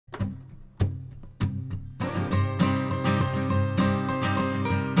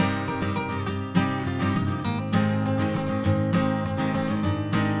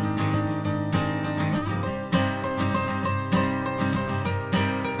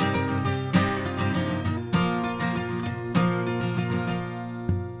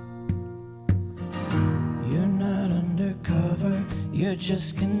You're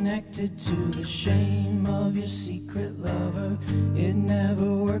just connected to the shame of your secret lover. It never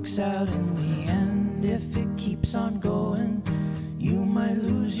works out in the end if it keeps on going. You might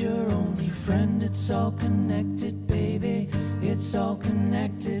lose your only friend. It's all connected, baby. It's all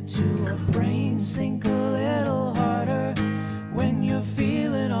connected to our brains. Think a little harder when you're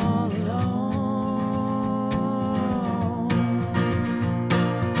feeling all alone.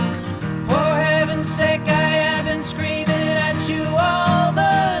 For heaven's sake, I have been screaming at you all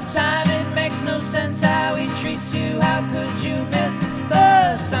the time. It makes no sense how he treats you. How could you miss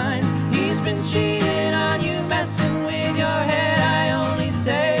the signs? He's been cheating on you, messing with your head. I only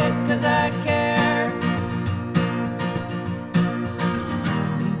say it 'cause I care.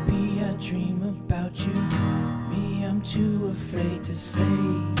 Maybe I dream about you. Me, I'm too afraid to say.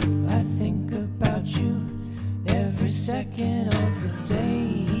 I think about you every second of the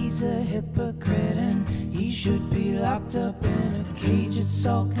day. He's a hypocrite and he should be locked up in a cage. It's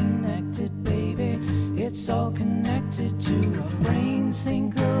all connected, baby. It's all connected to our brains.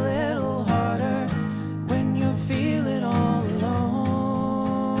 Think a little harder when you're feeling all alone.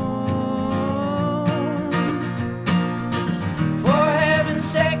 For heaven's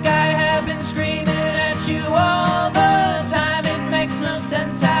sake, I have been screaming at you all the time. It makes no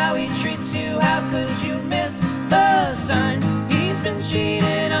sense how he treats you. How could you miss the signs? He's been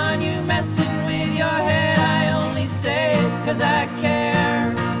cheating on you, messing with your head. I only say it 'cause I care.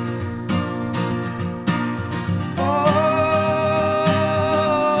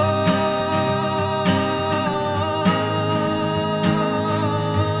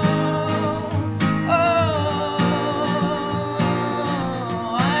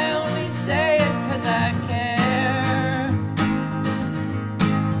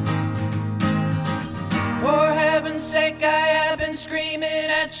 Sake, I have been screaming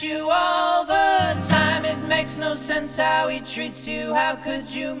at you all the time. It makes no sense how he treats you. How could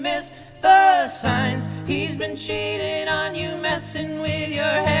you miss the signs? He's been cheating on you, messing with your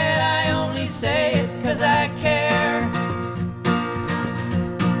head.